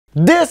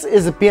This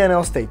is a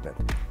P&L statement,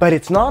 but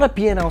it's not a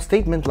P&L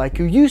statement like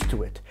you're used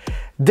to it.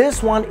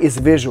 This one is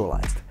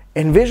visualized,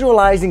 and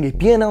visualizing a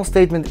P&L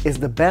statement is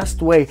the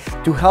best way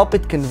to help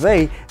it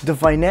convey the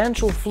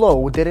financial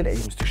flow that it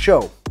aims to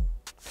show.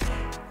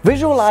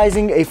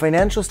 Visualizing a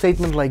financial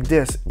statement like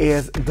this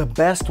is the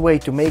best way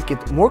to make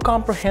it more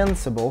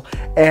comprehensible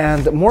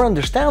and more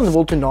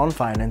understandable to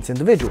non-finance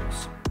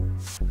individuals.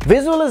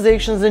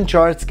 Visualizations and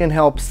charts can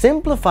help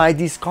simplify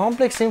this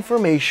complex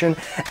information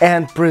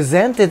and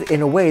present it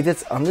in a way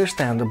that's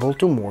understandable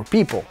to more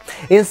people.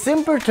 In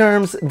simpler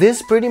terms,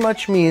 this pretty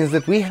much means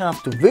that we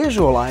have to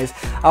visualize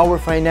our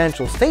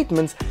financial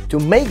statements to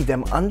make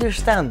them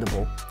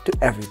understandable to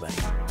everybody.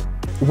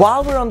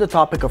 While we're on the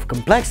topic of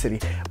complexity,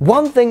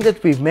 one thing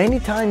that we many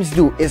times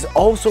do is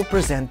also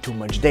present too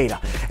much data.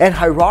 And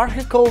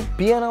hierarchical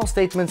P&L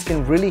statements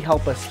can really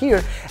help us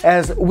here,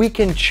 as we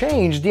can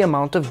change the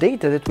amount of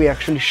data that we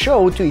actually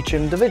show to each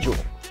individual.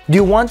 Do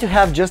you want to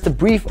have just a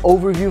brief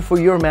overview for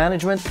your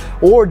management,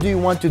 or do you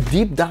want to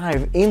deep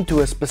dive into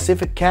a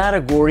specific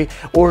category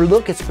or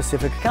look at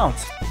specific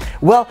accounts?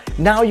 Well,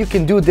 now you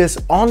can do this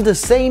on the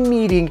same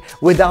meeting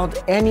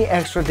without any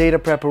extra data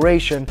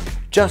preparation,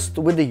 just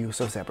with the use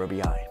of Zebra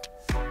BI.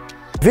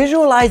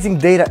 Visualizing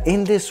data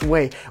in this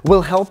way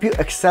will help you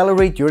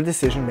accelerate your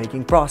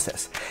decision-making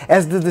process,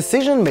 as the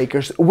decision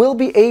makers will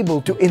be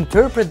able to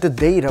interpret the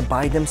data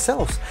by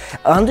themselves,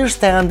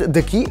 understand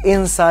the key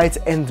insights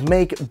and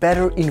make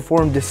better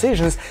informed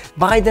decisions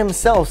by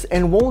themselves,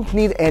 and won't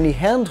need any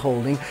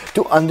hand-holding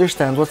to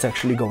understand what's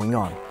actually going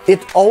on.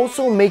 It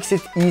also makes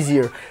it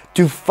easier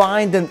to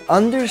find and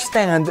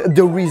understand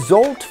the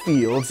result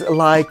fields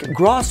like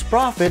gross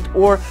profit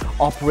or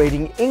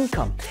operating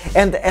income,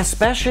 and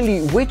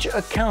especially which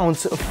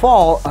accounts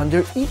fall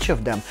under each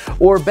of them,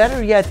 or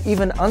better yet,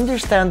 even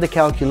understand the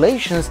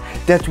calculations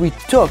that we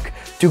took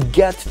to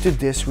get to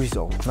this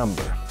result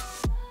number.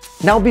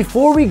 Now,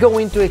 before we go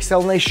into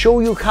Excel and I show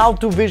you how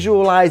to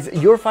visualize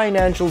your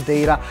financial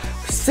data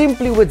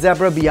simply with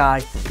Zebra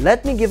BI,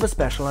 let me give a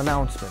special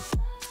announcement.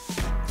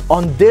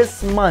 On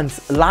this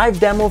month's live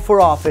demo for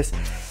Office,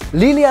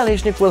 Lilia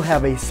Alishnik will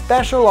have a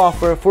special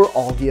offer for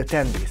all the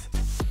attendees.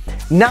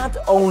 Not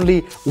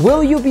only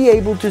will you be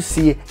able to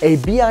see a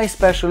BI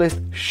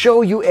specialist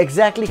show you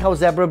exactly how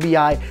Zebra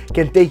BI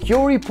can take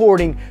your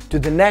reporting to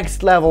the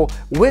next level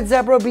with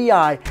Zebra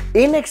BI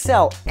in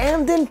Excel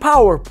and in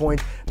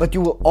PowerPoint, but you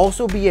will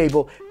also be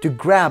able to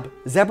grab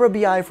Zebra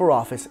BI for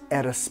Office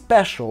at a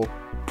special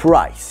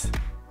price.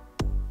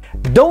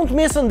 Don't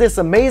miss on this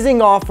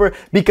amazing offer,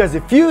 because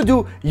if you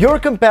do, your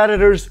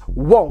competitors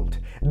won't.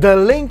 The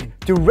link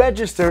to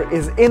register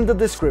is in the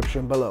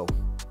description below.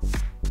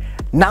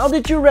 Now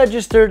that you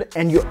registered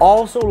and you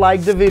also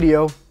liked the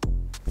video,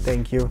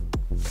 thank you.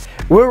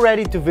 We're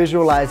ready to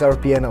visualize our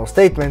P&L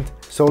statement,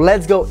 so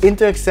let's go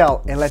into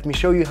Excel and let me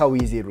show you how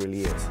easy it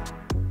really is.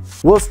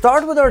 We'll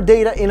start with our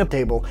data in a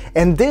table,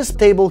 and this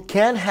table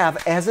can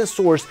have as a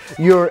source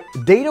your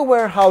data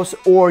warehouse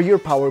or your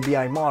Power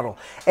BI model,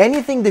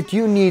 anything that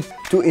you need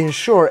to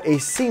ensure a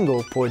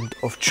single point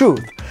of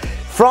truth.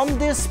 From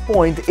this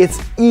point,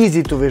 it's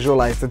easy to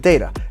visualize the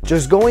data.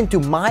 Just go into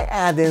My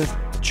Add-ins,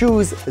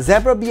 choose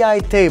Zebra BI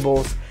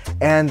Tables,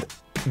 and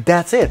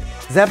that's it.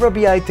 Zebra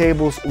BI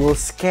Tables will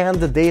scan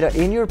the data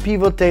in your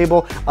pivot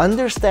table,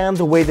 understand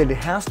the way that it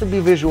has to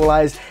be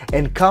visualized,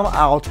 and come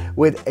out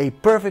with a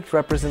perfect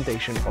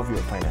representation of your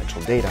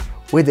financial data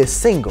with a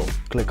single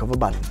click of a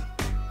button.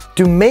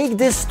 To make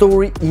this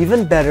story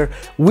even better,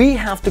 we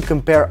have to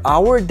compare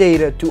our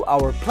data to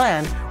our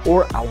plan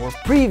or our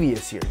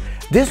previous year.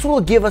 This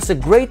will give us a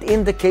great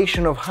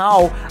indication of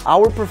how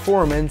our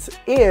performance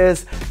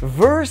is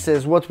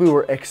versus what we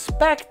were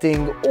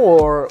expecting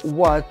or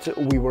what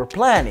we were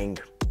planning.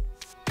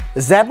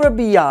 Zebra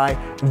BI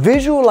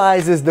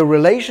visualizes the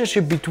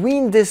relationship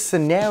between these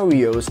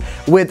scenarios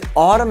with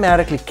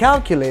automatically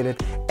calculated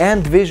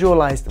and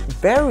visualized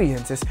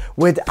variances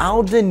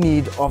without the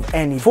need of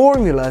any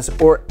formulas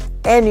or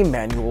any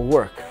manual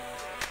work.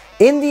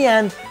 In the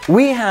end,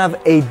 we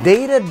have a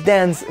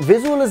data-dense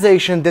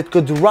visualization that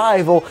could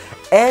rival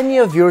any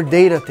of your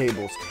data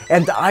tables,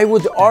 and I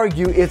would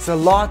argue it's a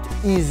lot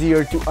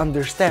easier to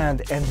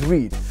understand and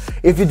read.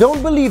 If you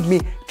don't believe me,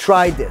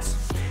 try this.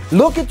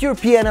 Look at your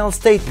P&L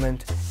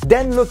statement,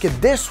 then look at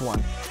this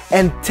one,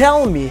 and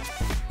tell me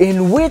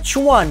in which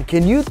one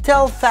can you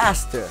tell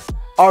faster?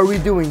 Are we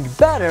doing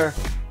better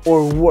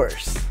or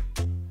worse?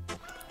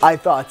 I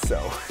thought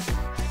so.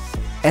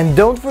 And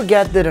don't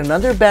forget that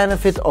another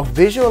benefit of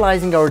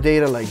visualizing our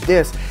data like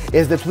this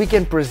is that we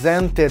can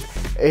present it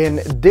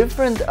in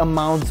different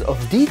amounts of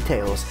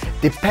details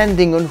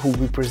depending on who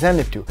we present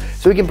it to.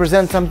 So we can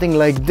present something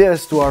like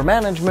this to our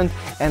management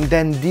and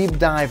then deep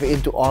dive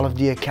into all of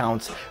the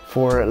accounts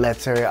for,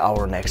 let's say,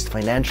 our next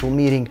financial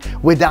meeting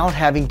without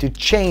having to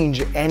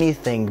change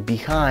anything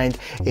behind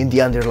in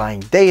the underlying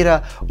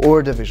data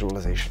or the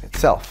visualization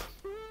itself.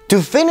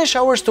 To finish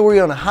our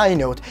story on a high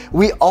note,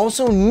 we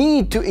also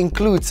need to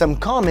include some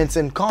comments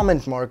and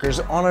comment markers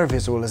on our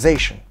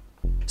visualization.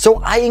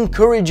 So I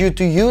encourage you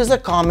to use the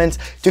comments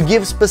to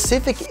give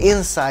specific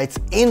insights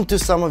into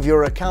some of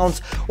your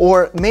accounts,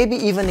 or maybe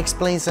even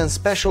explain some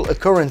special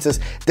occurrences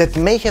that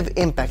may have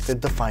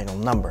impacted the final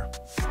number.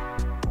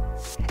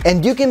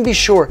 And you can be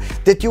sure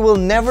that you will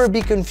never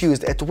be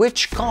confused at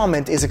which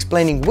comment is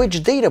explaining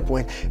which data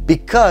point,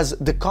 because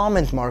the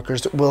comment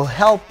markers will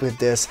help with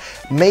this,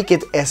 make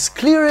it as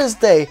clear as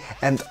day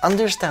and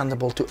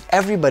understandable to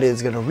everybody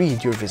that's going to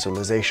read your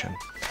visualization.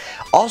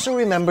 Also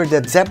remember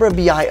that Zebra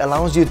BI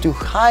allows you to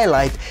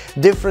highlight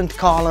different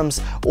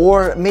columns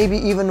or maybe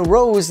even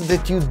rows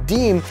that you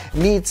deem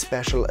need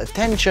special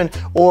attention,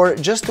 or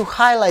just to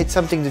highlight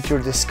something that you're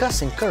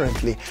discussing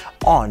currently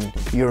on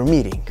your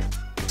meeting.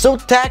 So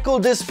tackle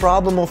this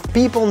problem of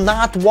people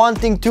not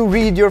wanting to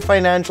read your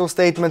financial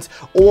statements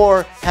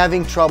or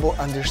having trouble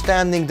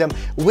understanding them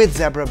with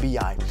Zebra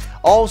BI.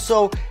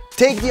 Also,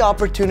 take the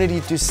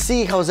opportunity to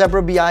see how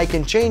Zebra BI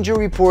can change your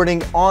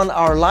reporting on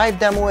our live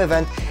demo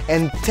event,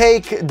 and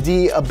take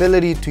the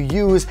ability to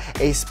use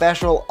a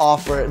special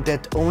offer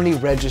that only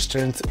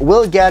registrants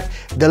will get.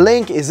 The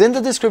link is in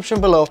the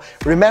description below.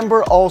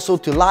 Remember also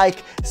to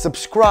like,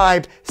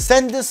 subscribe,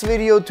 send this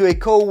video to a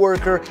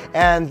coworker,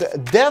 and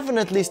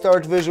definitely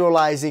start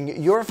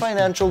visualizing your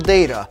financial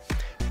data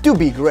to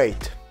be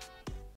great.